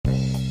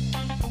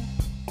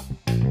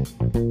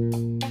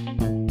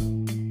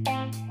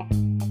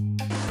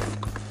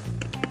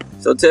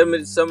So tell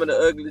me some of the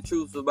ugly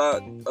truths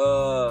about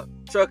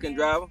trucking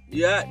driver.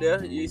 You out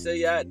there? You say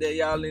you out there?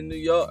 Y'all in New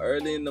York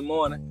early in the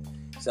morning.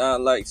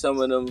 Sound like some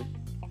of them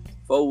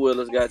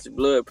four-wheelers got your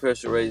blood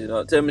pressure raising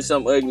up. Tell me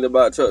something ugly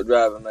about truck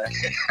driving, man.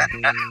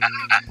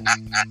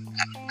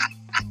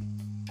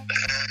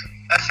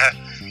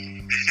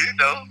 You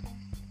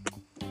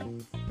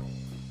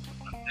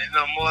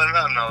know more than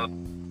I know.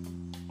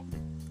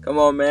 Come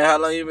on, man. How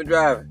long you been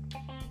driving?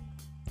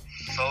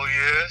 4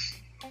 years,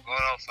 going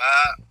on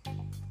 5.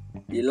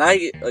 You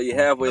like it or you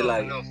halfway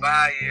like it? No,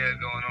 5 years,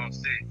 going on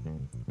 6.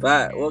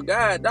 5. Well,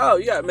 God, dog,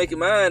 you gotta make your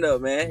mind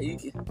up, man. 5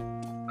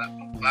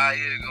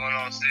 years, going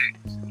on 6.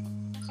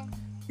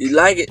 You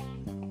like it?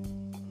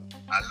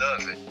 I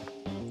love it.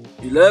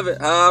 You love it?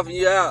 How often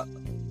you out? 2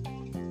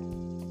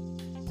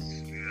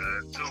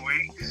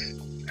 weeks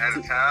at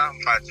a time,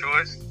 by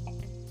choice.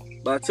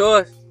 By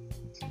choice?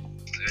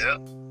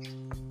 Yep.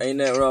 Ain't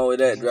nothing wrong with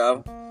that,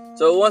 driver.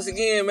 So once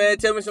again, man,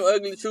 tell me some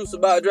ugly truths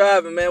about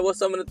driving, man. What's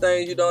some of the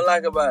things you don't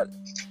like about it?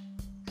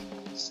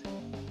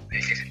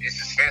 It's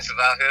expensive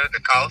out here. The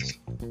cost,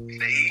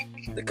 the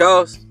eat. The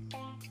cost?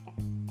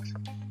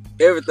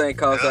 Everything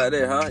costs out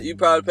there, huh? You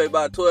probably pay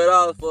about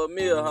 $12 for a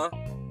meal, huh?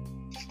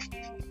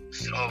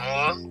 Or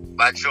more,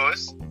 by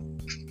choice.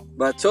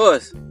 By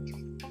choice?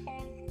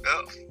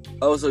 Yep.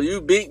 Oh, so you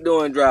beat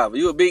doing driver.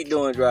 You a beat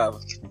doing driver.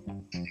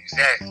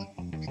 Exactly.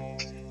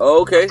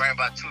 Oh, okay. I bring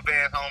about 2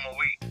 bands home a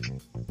week.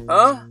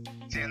 Huh?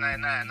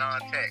 $10.99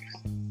 non-tax.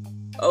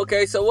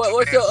 Okay, so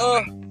what's your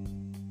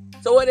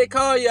so what they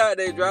call you out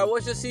there, driver?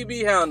 What's your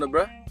CB handle,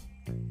 bruh?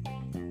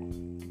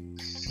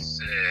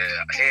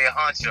 Head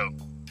honcho.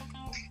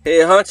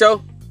 Head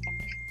honcho?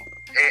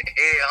 Head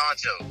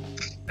honcho.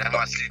 That's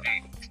my CB.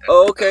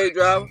 Oh, okay,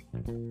 driver.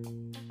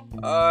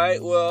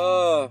 Alright,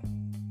 well,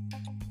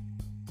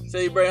 so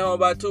you bring home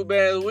about 2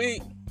 bands a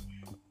week.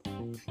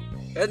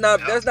 That's not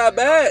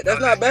bad.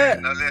 That's not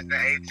bad. No less than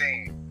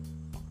 18.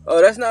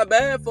 Oh, that's not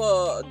bad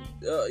for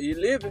you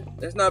living.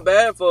 That's not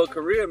bad for a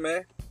career,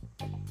 man.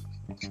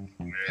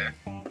 Yeah.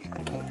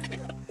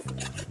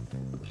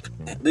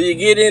 Do you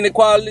get any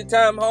quality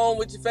time home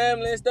with your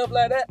family and stuff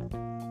like that?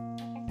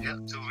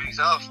 Yep, 2 weeks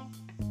off.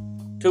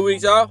 2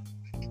 weeks off?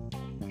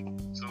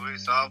 2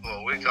 weeks off or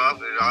a week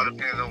off. It all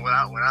depends on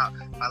how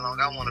long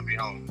I want to be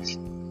home.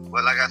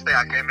 But like I say,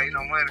 I can't make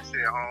no money to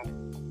stay at home.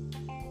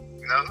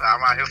 You know,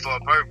 I'm out here for a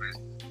purpose.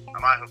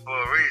 I'm out here for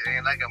a reason.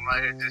 Ain't like I'm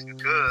out here just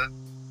because.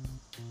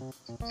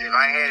 If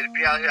I ain't had to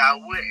be out here, I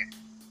wouldn't.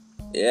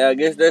 Yeah, I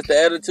guess that's the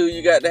attitude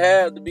you got to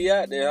have to be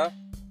out there, huh?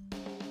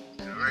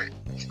 Correct.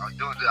 I'm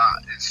doing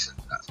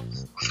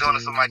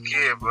it for my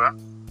kid, bro.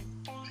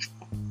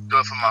 Do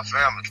it for my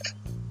family.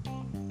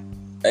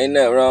 Ain't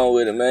nothing wrong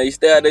with it, man. You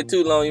stay out there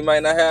too long, you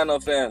might not have no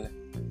family.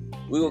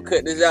 We gonna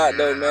cut this out,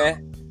 though,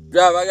 man.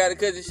 Driver, I gotta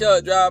cut you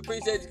short, driver.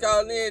 Appreciate you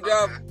calling in,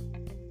 driver.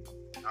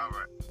 Okay. All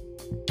right.